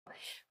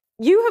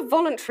You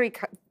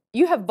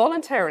have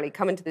voluntarily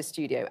come into this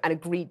studio and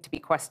agreed to be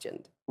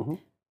questioned. Mm-hmm.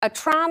 A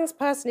trans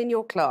person in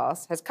your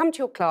class has come to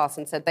your class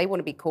and said they want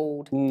to be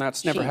called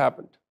That's never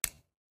happened.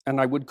 And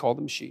I would call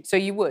them she. So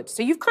you would.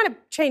 So you've kind of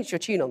changed your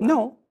tune on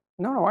that.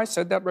 No, I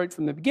said that right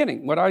from the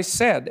beginning. What I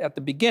said at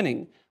the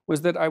beginning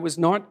was that I was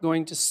not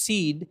going to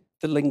cede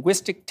the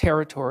linguistic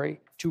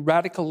territory to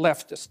radical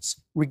leftists,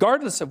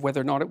 regardless of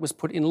whether or not it was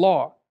put in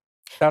law.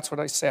 That's what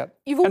I said.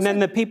 And then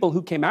the people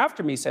who came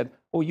after me said,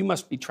 oh, you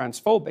must be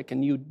transphobic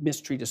and you'd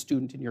mistreat a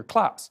student in your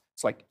class.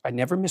 It's like, I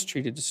never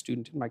mistreated a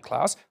student in my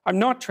class. I'm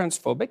not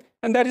transphobic,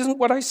 and that isn't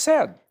what I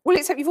said. Well,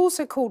 except you've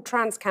also called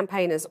trans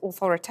campaigners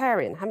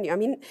authoritarian, haven't you? I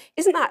mean,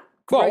 isn't that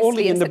grossly... Well,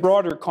 only in the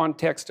broader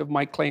context of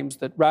my claims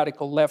that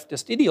radical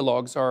leftist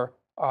ideologues are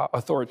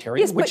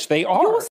authoritarian, yes, which they are.